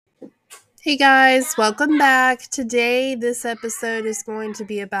Hey guys, welcome back. Today, this episode is going to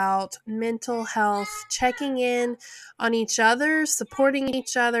be about mental health, checking in on each other, supporting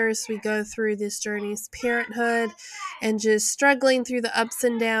each other as we go through this journey as parenthood, and just struggling through the ups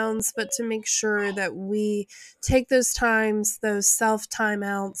and downs, but to make sure that we take those times, those self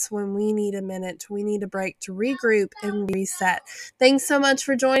timeouts when we need a minute, we need a break to regroup and reset. Thanks so much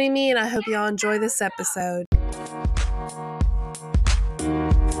for joining me, and I hope you all enjoy this episode.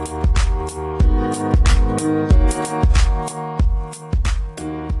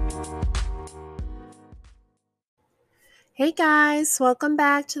 Hey guys, welcome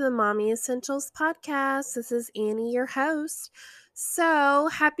back to the Mommy Essentials podcast. This is Annie, your host. So,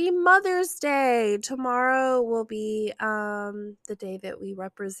 happy Mother's Day. Tomorrow will be the day that we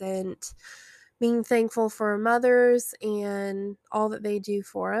represent being thankful for our mothers and all that they do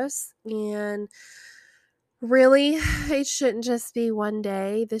for us. And really, it shouldn't just be one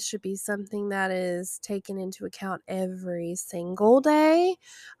day. This should be something that is taken into account every single day.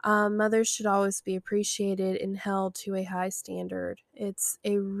 Mothers should always be appreciated and held to a high standard. It's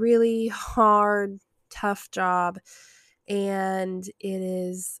a really hard, tough job, and it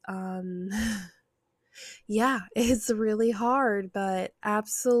is yeah, it's really hard, but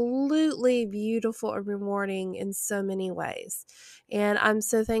absolutely beautiful and rewarding in so many ways. And I'm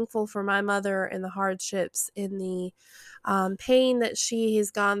so thankful for my mother and the hardships and the pain that she has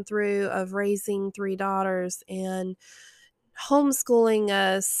gone through of raising three daughters and homeschooling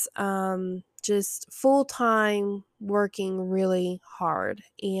us, just full time working really hard.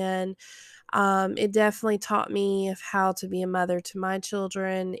 And it definitely taught me of how to be a mother to my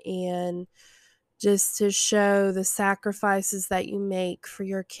children and just to show the sacrifices that you make for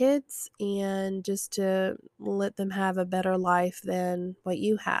your kids and just to let them have a better life than what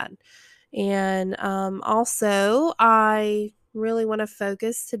you had. And also, I really want to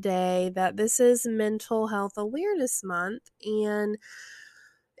focus today that this is Mental Health Awareness Month, and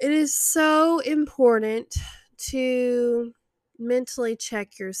it is so important to mentally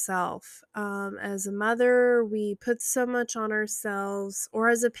check yourself. As a mother, we put so much on ourselves, or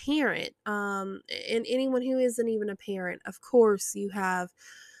as a parent, and anyone who isn't even a parent, of course, you have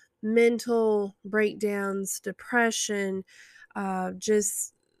mental breakdowns, depression,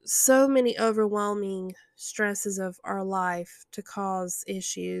 just so many overwhelming stresses of our life to cause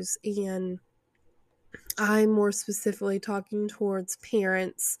issues. And I'm more specifically talking towards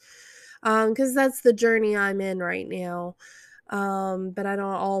parents, because that's the journey I'm in right now. But I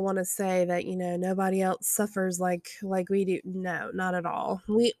don't all want to say that, nobody else suffers like we do. No, not at all.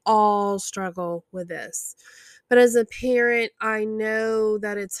 We all struggle with this. But as a parent, I know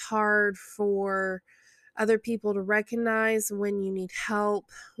that it's hard for other people to recognize when you need help,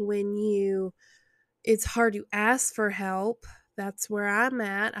 it's hard to ask for help. That's where I'm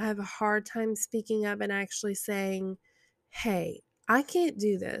at. I have a hard time speaking up and actually saying, "Hey, I can't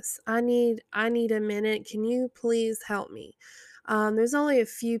do this. I need a minute. Can you please help me?" There's only a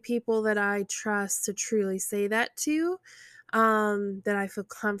few people that I trust to truly say that to, that I feel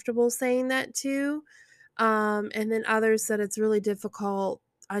comfortable saying that to, and then others that it's really difficult.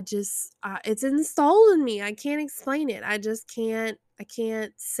 It's installed in me. I can't explain it. I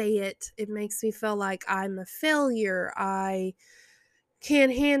can't say it. It makes me feel like I'm a failure. I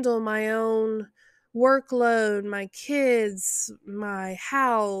can't handle my own workload, my kids, my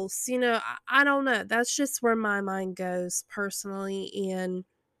house. I don't know. That's just where my mind goes personally. And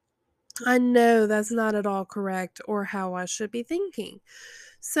I know that's not at all correct or how I should be thinking.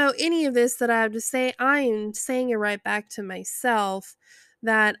 So, any of this that I have to say, I am saying it right back to myself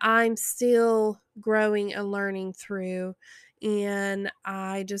that I'm still growing and learning through. And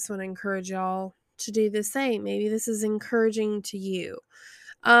I just want to encourage y'all to do the same. Maybe this is encouraging to you.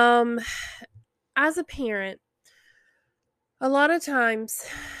 Um, as a parent, a lot of times,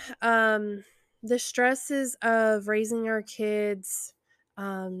 um, the stresses of raising our kids,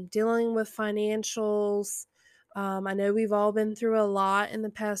 dealing with financials. I know we've all been through a lot in the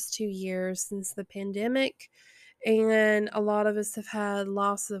past 2 years since the pandemic, and a lot of us have had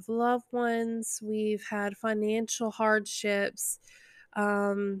loss of loved ones. We've had financial hardships,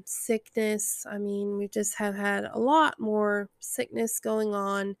 sickness. I mean, we just have had a lot more sickness going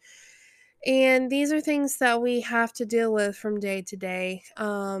on, and these are things that we have to deal with from day to day.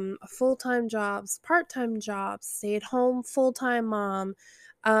 Full-time jobs, part-time jobs, stay-at-home full-time mom.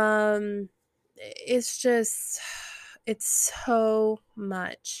 It's just, it's so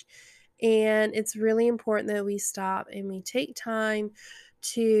much. And it's really important that we stop and we take time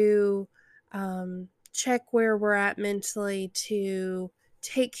to check where we're at mentally, to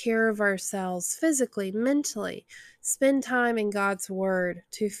take care of ourselves physically, mentally, Spend time in God's Word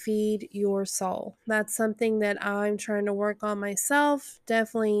to feed your soul. That's something that I'm trying to work on myself.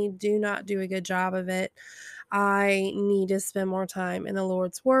 Definitely do not do a good job of it. I need to spend more time in the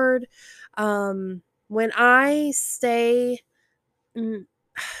Lord's Word. When I stay mm,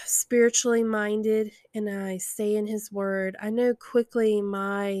 spiritually minded and I stay in His Word, I know quickly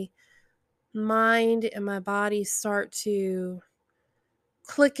my mind and my body start to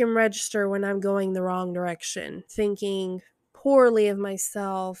click and register when I'm going the wrong direction, thinking poorly of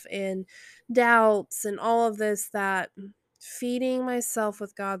myself and doubts and all of this. That feeding myself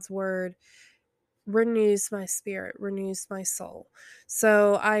with God's Word renews my spirit, renews my soul.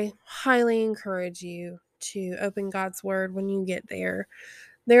 So I highly encourage you to open God's Word when you get there.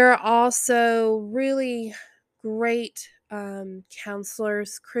 There are also really great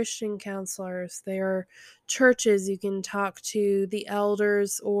counselors, Christian counselors. There are churches you can talk to, the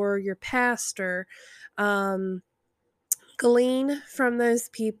elders or your pastor. Um, Glean from those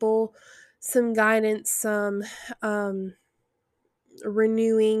people some guidance, some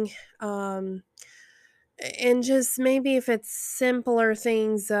renewing. And just maybe if it's simpler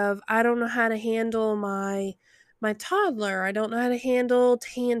things of, I don't know how to handle my toddler, I don't know how to handle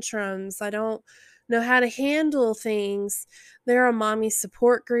tantrums, I don't know how to handle things. There are mommy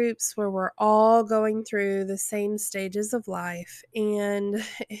support groups where we're all going through the same stages of life, and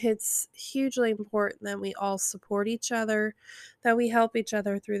it's hugely important that we all support each other, that we help each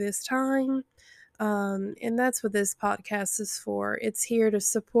other through this time. And that's what this podcast is for. It's here to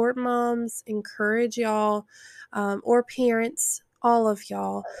support moms, encourage y'all, or parents, all of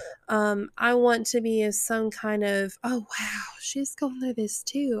y'all. I want to be as some kind of, oh wow, she's going through this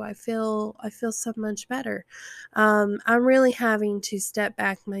too. I feel so much better. I'm really having to step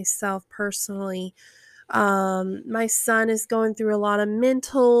back myself personally. My son is going through a lot of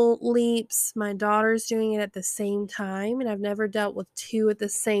mental leaps. My daughter's doing it at the same time, and I've never dealt with two at the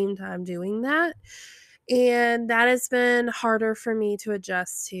same time doing that. And that has been harder for me to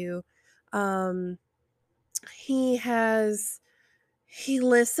adjust to. Um, he has he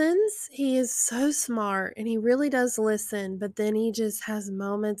listens. He is so smart and he really does listen, but then he just has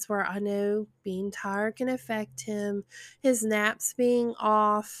moments where I know being tired can affect him. His naps being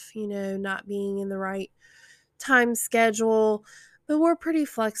off, not being in the right time schedule, but we're pretty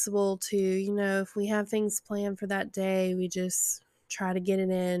flexible too. If we have things planned for that day, we just try to get it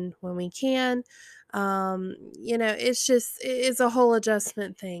in when we can. It's a whole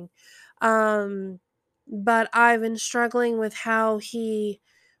adjustment thing. Um, but I've been struggling with how he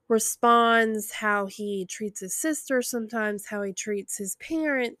responds, how he treats his sister sometimes, how he treats his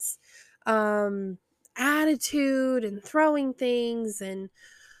parents, um, attitude and throwing things and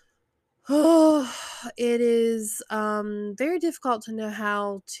oh, it is very difficult to know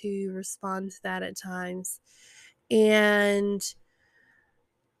how to respond to that at times. And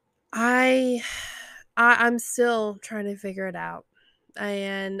I, I'm still trying to figure it out.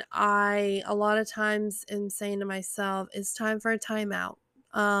 And I a lot of times am saying to myself, it's time for a timeout.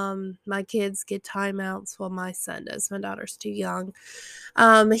 My kids get timeouts. Well, my son does. My daughter's too young.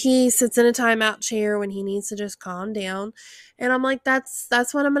 He sits in a timeout chair when he needs to just calm down. And I'm like, that's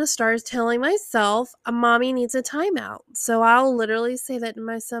what I'm gonna start telling myself. Mommy needs a timeout. So I'll literally say that to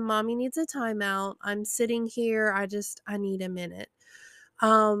my son, Mommy needs a timeout. I'm sitting here, I need a minute.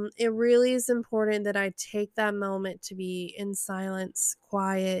 It really is important that I take that moment to be in silence,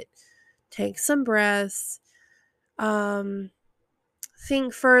 quiet, take some breaths, um,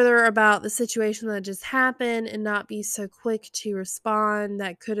 think further about the situation that just happened and not be so quick to respond.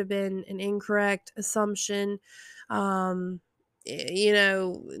 That could have been an incorrect assumption. Um,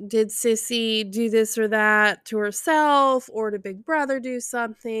 did Sissy do this or that to herself, or did Big Brother do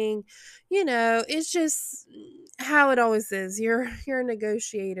something? It's just how it always is. You're a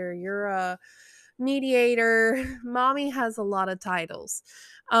negotiator, you're a mediator. Mommy has a lot of titles.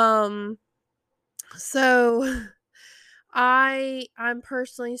 Um, so I'm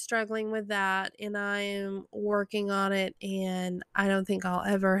personally struggling with that, and I am working on it, and I don't think I'll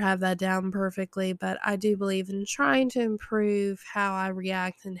ever have that down perfectly, but I do believe in trying to improve how I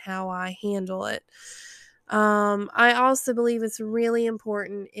react and how I handle it. I also believe it's really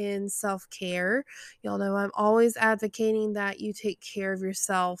important in self-care. Y'all know I'm always advocating that you take care of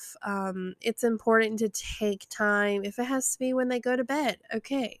yourself. It's important to take time, if it has to be when they go to bed,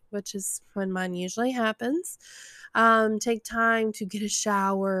 okay, which is when mine usually happens. Take time to get a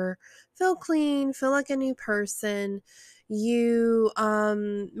shower, feel clean, feel like a new person. You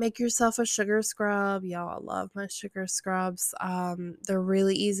make yourself a sugar scrub. Y'all, I love my sugar scrubs. They're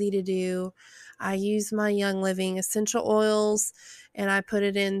really easy to do. I use my Young Living essential oils and I put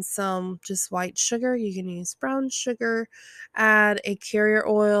it in some just white sugar. You can use brown sugar. Add a carrier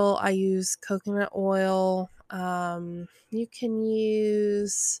oil. I use coconut oil. You can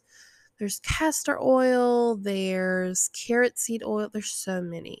use, there's castor oil, there's carrot seed oil, there's so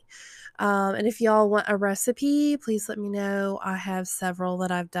many. And if y'all want a recipe, please let me know. I have several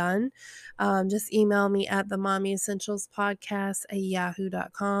that I've done. Just email me at the Mommy Essentials Podcast at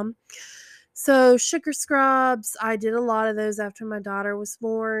yahoo.com. So, sugar scrubs, I did a lot of those after my daughter was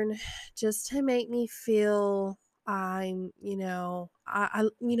born just to make me feel women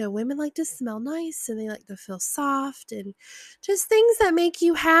like to smell nice and they like to feel soft and just things that make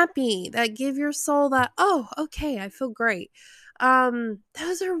you happy, that give your soul that, oh, okay, I feel great.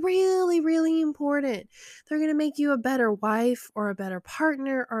 Those are really, really important. They're going to make you a better wife or a better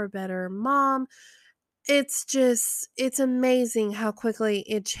partner or a better mom. It's amazing how quickly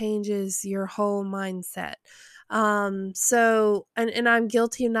it changes your whole mindset. And I'm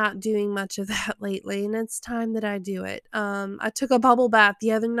guilty of not doing much of that lately, and it's time that I do it. I took a bubble bath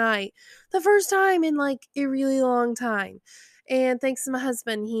the other night, the first time in, like, a really long time, and thanks to my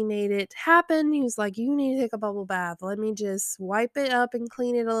husband, he made it happen. He was like, "You need to take a bubble bath. Let me just wipe it up and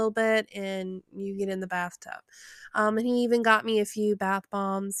clean it a little bit, and you get in the bathtub." And he even got me a few bath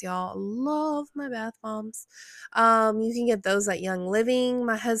bombs. Y'all, love my bath bombs. You can get those at Young Living.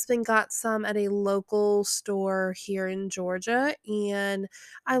 My husband got some at a local store here in Georgia, and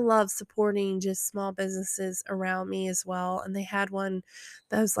I love supporting just small businesses around me as well. And they had one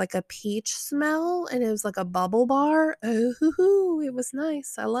that was like a peach smell, and it was like a bubble bar. Oh, it was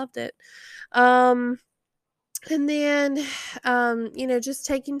nice. I loved it. Um, and then, just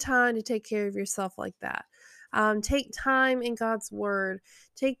taking time to take care of yourself like that. Take time in God's Word.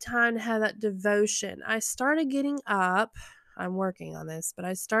 Take time to have that devotion. I started getting up. I'm working on this, but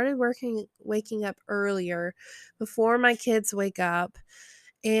I started waking up earlier before my kids wake up.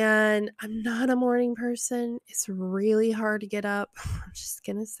 And I'm not a morning person. It's really hard to get up. I'm just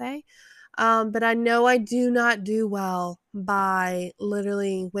going to say. But I know I do not do well by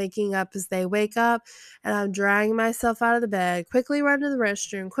literally waking up as they wake up and I'm dragging myself out of the bed, quickly run to the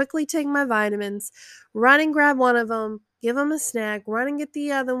restroom, quickly take my vitamins, run and grab one of them, give them a snack, run and get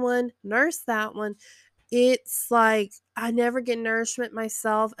the other one, nurse that one. It's like I never get nourishment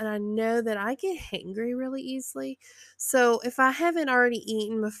myself, and I know that I get hangry really easily. So if I haven't already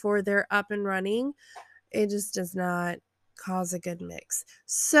eaten before they're up and running, it just does not cause a good mix.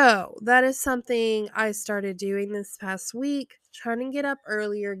 So that is something I started doing this past week, trying to get up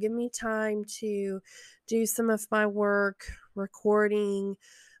earlier, give me time to do some of my work, recording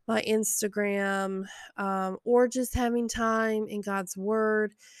my Instagram, or just having time in God's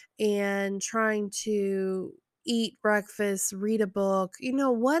Word and trying to eat breakfast, read a book,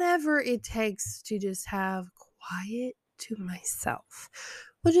 whatever it takes to just have quiet to myself,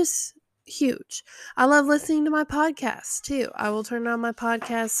 which is huge. I love listening to my podcast too. I will turn on my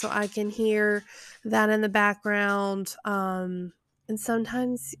podcast so I can hear that in the background. And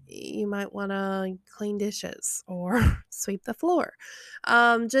sometimes you might want to clean dishes or sweep the floor.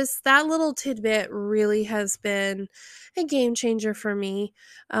 Just that little tidbit really has been a game changer for me.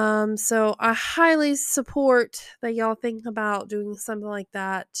 So I highly support that y'all think about doing something like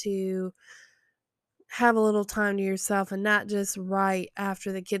that to have a little time to yourself and not just right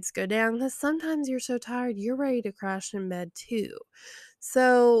after the kids go down, because sometimes you're so tired you're ready to crash in bed too.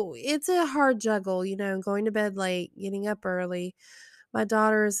 So it's a hard juggle, going to bed late, getting up early. My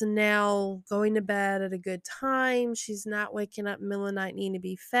daughter is now going to bed at a good time. She's not waking up in the middle of the night needing to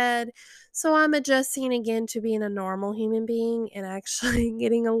be fed. So I'm adjusting again to being a normal human being and actually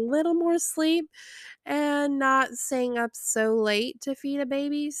getting a little more sleep and not staying up so late to feed a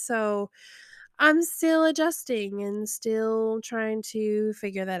baby. So I'm still adjusting and still trying to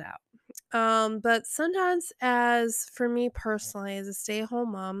figure that out. But sometimes, as for me personally, as a stay at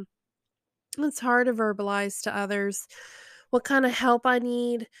home mom, it's hard to verbalize to others what kind of help I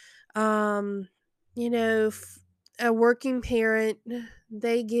need. Um, a working parent,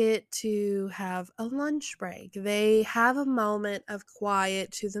 they get to have a lunch break, they have a moment of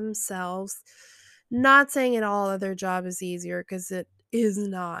quiet to themselves. Not saying at all that their job is easier, because it is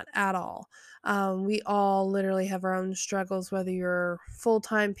not at all. We all literally have our own struggles, whether you're a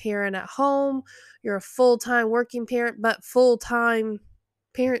full-time parent at home, you're a full-time working parent, but full-time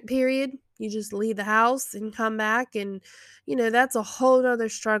parent, period. You just leave the house and come back, and that's a whole other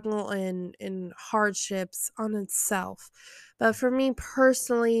struggle and hardships on itself. But for me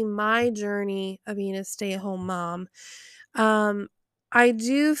personally, my journey of being a stay-at-home mom, Um, I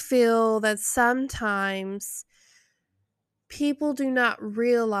do feel that sometimes people do not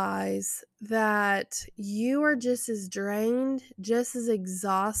realize that you are just as drained, just as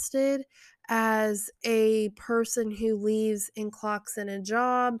exhausted as a person who leaves and clocks in a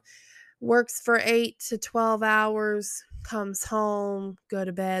job, works for 8 to 12 hours, comes home, go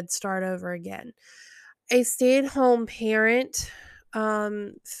to bed, start over again. A stay-at-home parent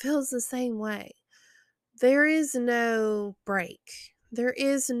feels the same way. There is no break. There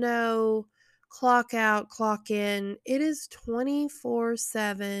is no clock out, clock in. It is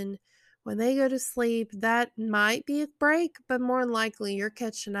 24/7. When they go to sleep, that might be a break, but more than likely you're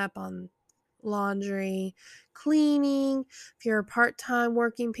catching up on laundry, cleaning. If you're a part-time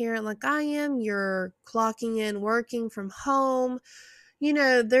working parent like I am, you're clocking in, working from home.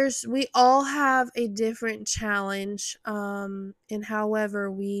 There's we all have a different challenge, in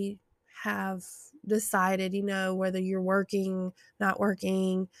however we have decided, whether you're working, not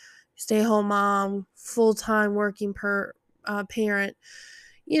working, stay home mom, full time working parent,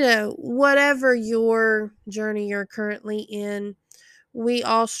 whatever your journey you're currently in, we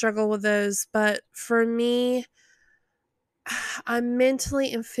all struggle with those. But for me, I'm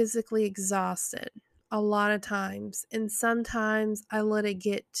mentally and physically exhausted a lot of times. And sometimes I let it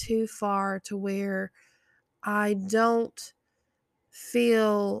get too far to where I don't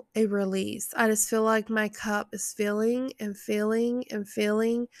feel a release. I just feel like my cup is filling and filling and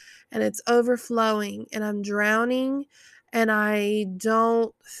filling, and it's overflowing, and I'm drowning, and I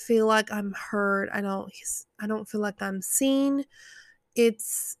don't feel like I'm heard. I don't feel like I'm seen.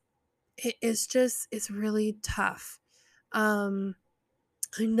 It's it's really tough. Um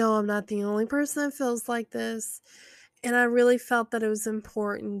I know I'm not the only person that feels like this, and I really felt that it was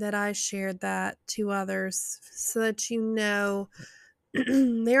important that I shared that to others so that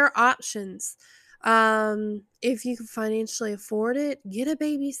there are options. If you can financially afford it, get a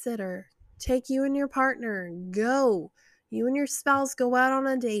babysitter. Take you and your partner. Go. You and your spouse go out on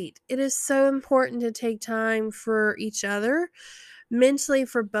a date. It is so important to take time for each other, mentally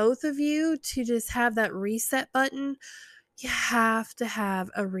for both of you, to just have that reset button. You have to have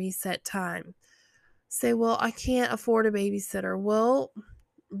a reset time. Say, well, I can't afford a babysitter. Well,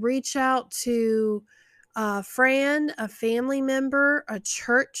 reach out to a friend, a family member, a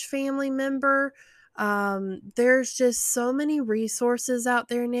church family member. There's just so many resources out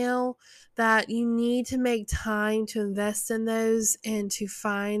there now that you need to make time to invest in those and to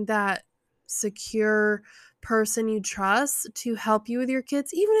find that secure person you trust to help you with your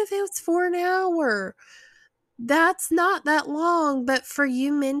kids, even if it's for an hour. That's not that long, but for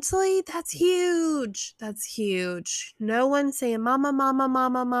you mentally, that's huge. That's huge. No one saying mama, mama,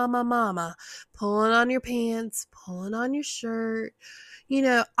 mama, mama, mama, pulling on your pants, pulling on your shirt.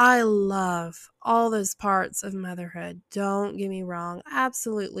 I love all those parts of motherhood. Don't get me wrong.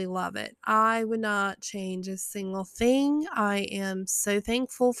 Absolutely love it. I would not change a single thing. I am so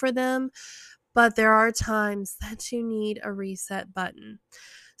thankful for them, but there are times that you need a reset button.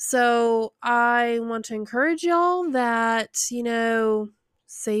 So I want to encourage y'all that,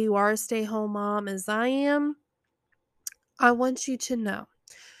 say you are a stay home mom as I am, I want you to know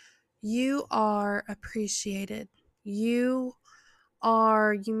you are appreciated. You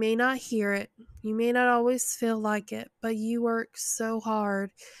may not hear it, you may not always feel like it, but you work so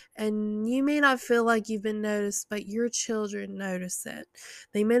hard, and you may not feel like you've been noticed, but your children notice it.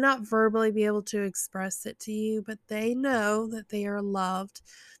 They may not verbally be able to express it to you, but they know that they are loved,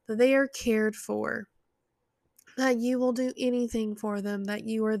 that they are cared for, that you will do anything for them, that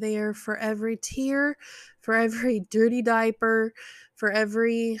you are there for every tear, for every dirty diaper, for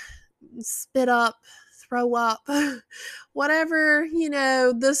every spit up, throw up, whatever,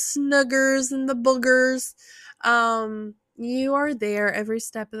 the snuggers and the boogers. You are there every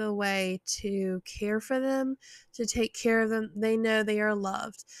step of the way to care for them, to take care of them. They know they are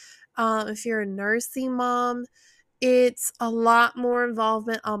loved. If you're a nursing mom, it's a lot more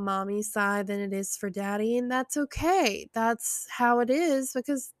involvement on mommy's side than it is for daddy, and that's okay. That's how it is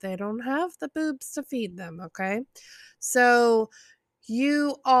because they don't have the boobs to feed them, okay? So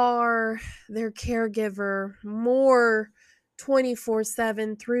you are their caregiver more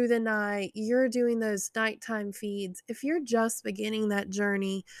 24/7 through the night. You're doing those nighttime feeds. If you're just beginning that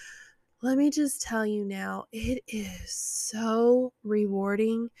journey, let me just tell you now, it is so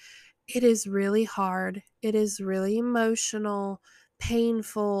rewarding. It is really hard. It is really emotional,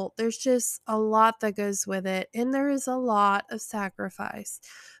 painful. There's just a lot that goes with it, and there is a lot of sacrifice.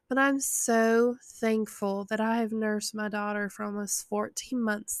 But I'm so thankful that I have nursed my daughter for almost 14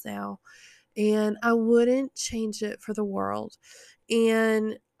 months now, and I wouldn't change it for the world.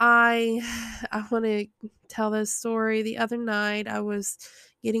 And I I want to tell this story. The other night, I was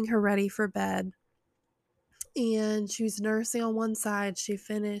getting her ready for bed, and she was nursing on one side. She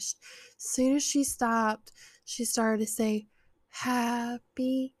finished. Soon as she stopped, she started to say,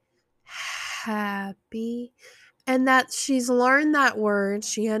 "Happy, happy." And that she's learned that word.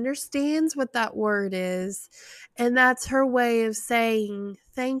 She understands what that word is. And that's her way of saying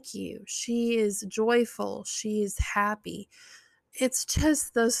thank you. She is joyful. She is happy. It's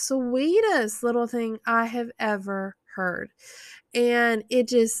just the sweetest little thing I have ever heard. And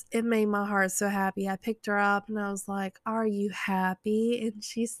it made my heart so happy. I picked her up and I was like, "Are you happy?" And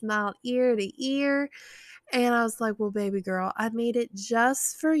she smiled ear to ear. And I was like, "Well, baby girl, I made it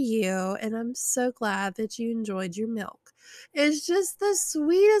just for you, and I'm so glad that you enjoyed your milk." It's just the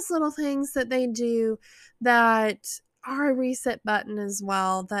sweetest little things that they do that are a reset button as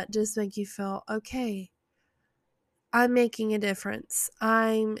well, that just make you feel, okay, I'm making a difference.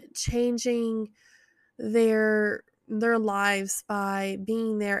 I'm changing their lives by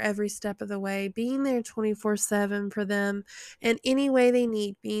being there every step of the way, being there 24/7 for them in any way they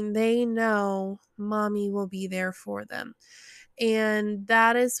need me. They know mommy will be there for them. And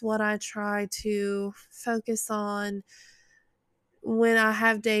that is what I try to focus on when I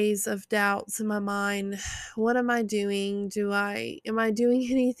have days of doubts in my mind. What am I doing? Am I doing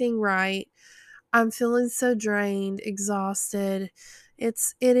anything right? I'm feeling so drained, exhausted. It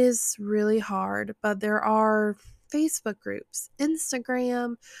is really hard, but there are Facebook groups,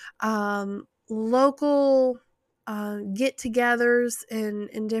 Instagram, local get-togethers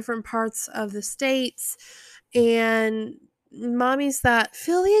in different parts of the states, and mommies that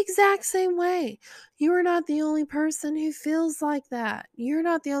feel the exact same way. You are not the only person who feels like that. You're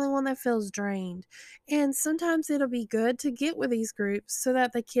not the only one that feels drained. And sometimes it'll be good to get with these groups so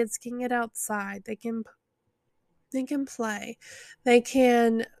that the kids can get outside. They can play. They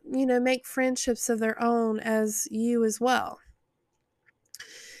can, make friendships of their own as you as well.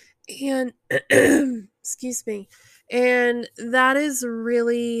 And excuse me. And that is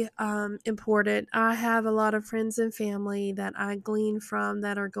really important. I have a lot of friends and family that I glean from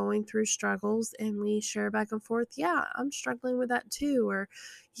that are going through struggles, and we share back and forth. Yeah, I'm struggling with that too. Or,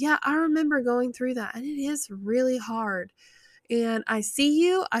 yeah, I remember going through that, and it is really hard. And I see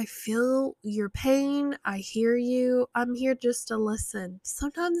you, I feel your pain, I hear you. I'm here just to listen.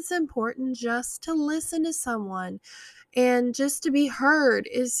 Sometimes it's important just to listen to someone, and just to be heard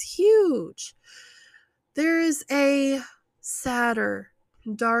is huge. There is a sadder,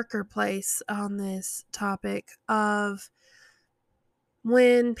 darker place on this topic of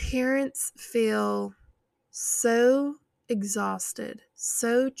when parents feel so exhausted,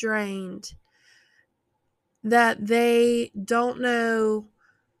 so drained, that they don't know.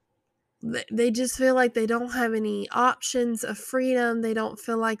 They just feel like they don't have any options of freedom. They don't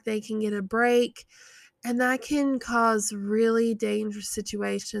feel like they can get a break. And that can cause really dangerous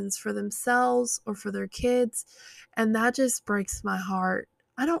situations for themselves or for their kids. And that just breaks my heart.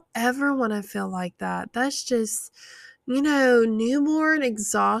 I don't ever want to feel like that. That's just, newborn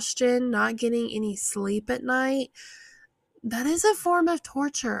exhaustion, not getting any sleep at night. That is a form of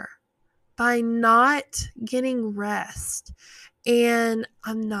torture by not getting rest. And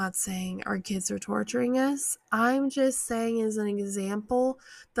I'm not saying our kids are torturing us. I'm just saying, as an example,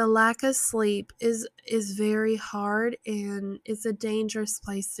 the lack of sleep is very hard, and it's a dangerous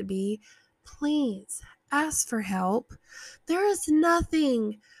place to be. Please ask for help. There is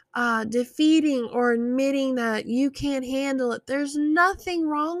nothing defeating or admitting that you can't handle it. There's nothing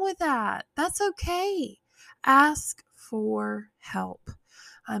wrong with that. That's okay. Ask for help.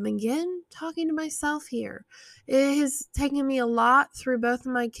 I'm again talking to myself here. It has taken me a lot through both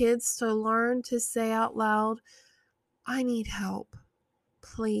of my kids to learn to say out loud, I need help.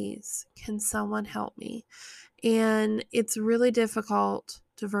 Please, can someone help me? And it's really difficult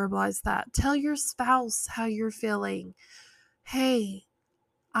to verbalize that. Tell your spouse how you're feeling. Hey,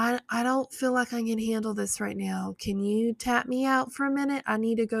 I don't feel like I can handle this right now. Can you tap me out for a minute? I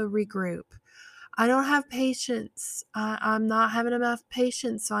need to go regroup. I don't have patience. I'm not having enough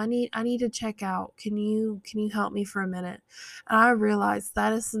patience, so I need to check out. Can you help me for a minute? And I realize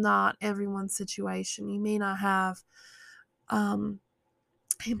that is not everyone's situation. You may not have a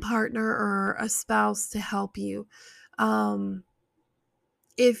partner or a spouse to help you.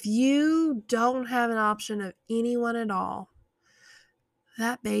 If you don't have an option of anyone at all,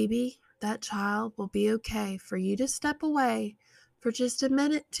 that baby, that child will be okay for you to step away for just a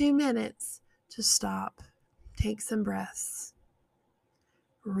minute, 2 minutes, to stop, take some breaths,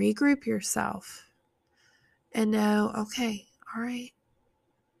 regroup yourself, and know, okay, all right,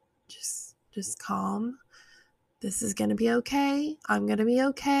 just calm, This is going to be okay. I'm going to be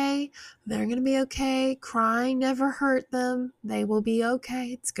okay. They're going to be okay. Crying never hurt them. They will be okay.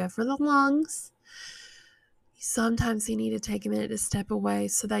 It's good for the lungs. Sometimes you need to take a minute to step away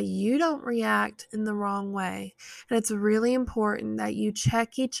so that you don't react in the wrong way. And it's really important that you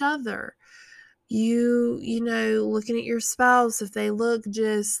check each other. Looking at your spouse, if they look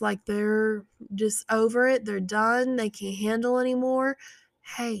just like they're just over it, they're done, they can't handle anymore,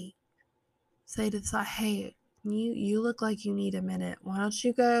 hey, say to the side, hey, you look like you need a minute. Why don't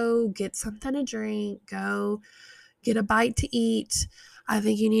you go get something to drink? Go get a bite to eat. I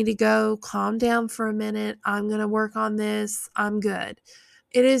think you need to go calm down for a minute. I'm going to work on this. I'm good.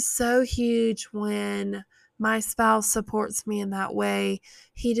 It is so huge when my spouse supports me in that way.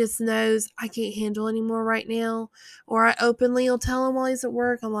 He just knows I can't handle anymore right now. Or I openly will tell him while he's at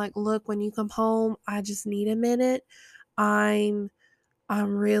work, I'm like, look, when you come home, I just need a minute. I'm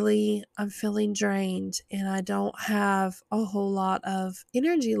I'm feeling drained and I don't have a whole lot of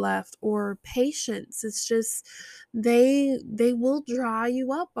energy left or patience. It's just they will dry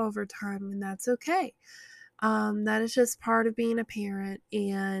you up over time and that's okay. That is just part of being a parent,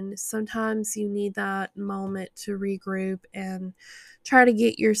 and sometimes you need that moment to regroup and try to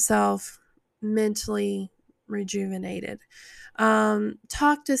get yourself mentally rejuvenated.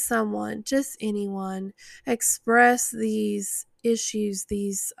 Talk to someone, just anyone. Express these issues,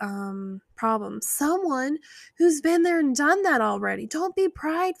 these problems. Someone who's been there and done that already. Don't be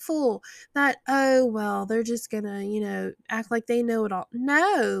prideful that, oh, well, they're just gonna, act like they know it all.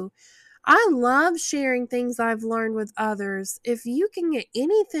 No, I love sharing things I've learned with others. If you can get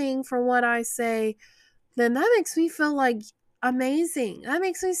anything from what I say, then that makes me feel like amazing. That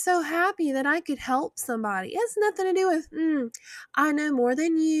makes me so happy that I could help somebody. It has nothing to do with, I know more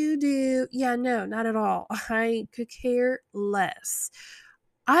than you do. Yeah, no, not at all. I could care less.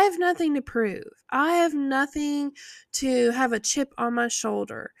 I have nothing to prove. I have nothing to have a chip on my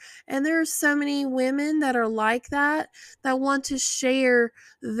shoulder. And there are so many women that are like that want to share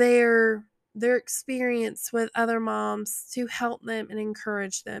their their experience with other moms to help them and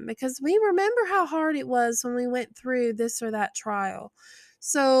encourage them because we remember how hard it was when we went through this or that trial.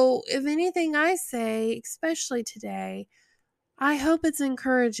 So, if anything I say, especially today, I hope it's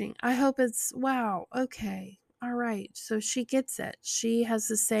encouraging. I hope it's, wow, okay, all right. So she gets it. She has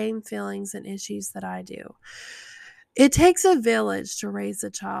the same feelings and issues that I do. It takes a village to raise a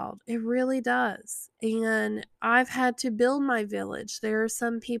child. It really does. And I've had to build my village. There are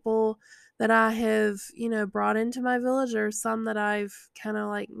some people that I have, brought into my village. There are some that I've kind of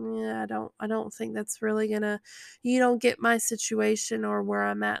like, yeah, I don't think that's really gonna, you don't get my situation or where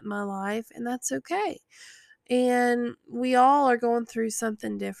I'm at in my life, and that's okay. And we all are going through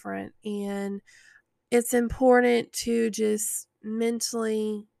something different. And it's important to just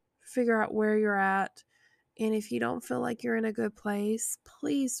mentally figure out where you're at. And if you don't feel like you're in a good place,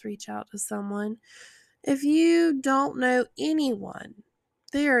 please reach out to someone. If you don't know anyone,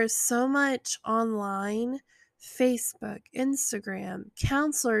 there is so much online, Facebook, Instagram,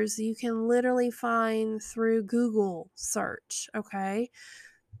 counselors you can literally find through Google search, okay?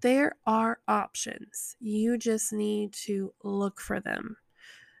 There are options. You just need to look for them.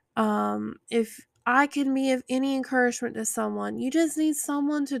 If I can be of any encouragement to someone, you just need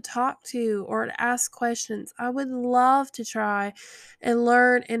someone to talk to or to ask questions. I would love to try and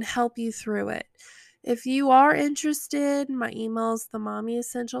learn and help you through it. If you are interested, my email is the Mommy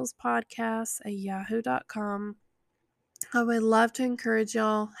Essentials Podcast at yahoo.com. I would love to encourage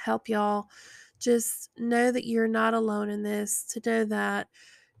y'all, help y'all. Just know that you're not alone in this, to know that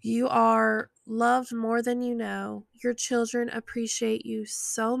you are loved more than you know. Your children appreciate you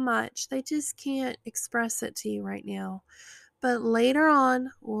so much. They just can't express it to you right now. But later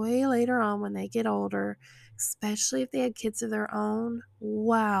on, way later on, when they get older, especially if they had kids of their own,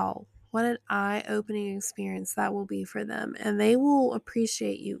 wow, what an eye opening experience that will be for them. And they will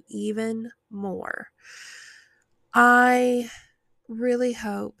appreciate you even more. I really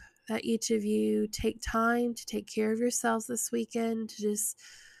hope that each of you take time to take care of yourselves this weekend, to just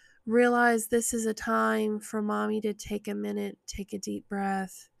realize this is a time for mommy to take a minute, take a deep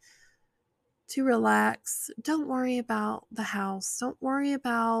breath, to relax. Don't worry about the house. Don't worry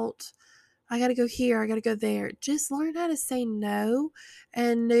about, I got to go here, I got to go there. Just learn how to say no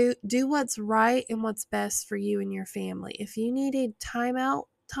and do what's right and what's best for you and your family. If you need a timeout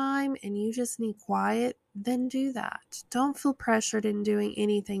time and you just need quiet, then do that. Don't feel pressured in doing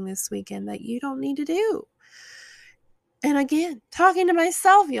anything this weekend that you don't need to do. And again, talking to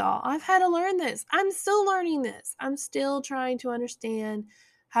myself, y'all, I've had to learn this. I'm still learning this. I'm still trying to understand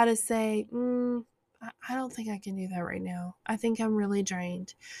how to say, I don't think I can do that right now. I think I'm really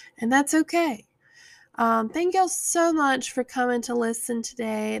drained. And that's okay. Thank y'all so much for coming to listen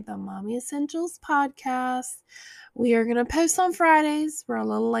today, the Mommy Essentials podcast. We are going to post on Fridays. We're a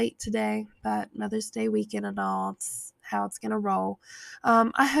little late today, but Mother's Day weekend and all, it's how it's going to roll.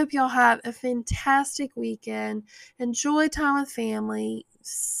 I hope y'all have a fantastic weekend. Enjoy time with family.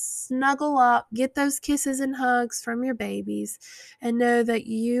 Snuggle up, get those kisses and hugs from your babies, and know that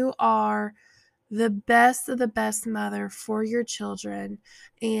you are the best of the best mother for your children,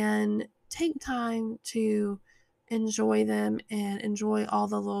 and take time to enjoy them and enjoy all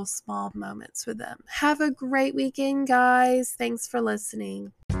the little small moments with them. Have a great weekend, guys. Thanks for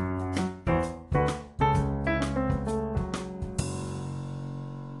listening.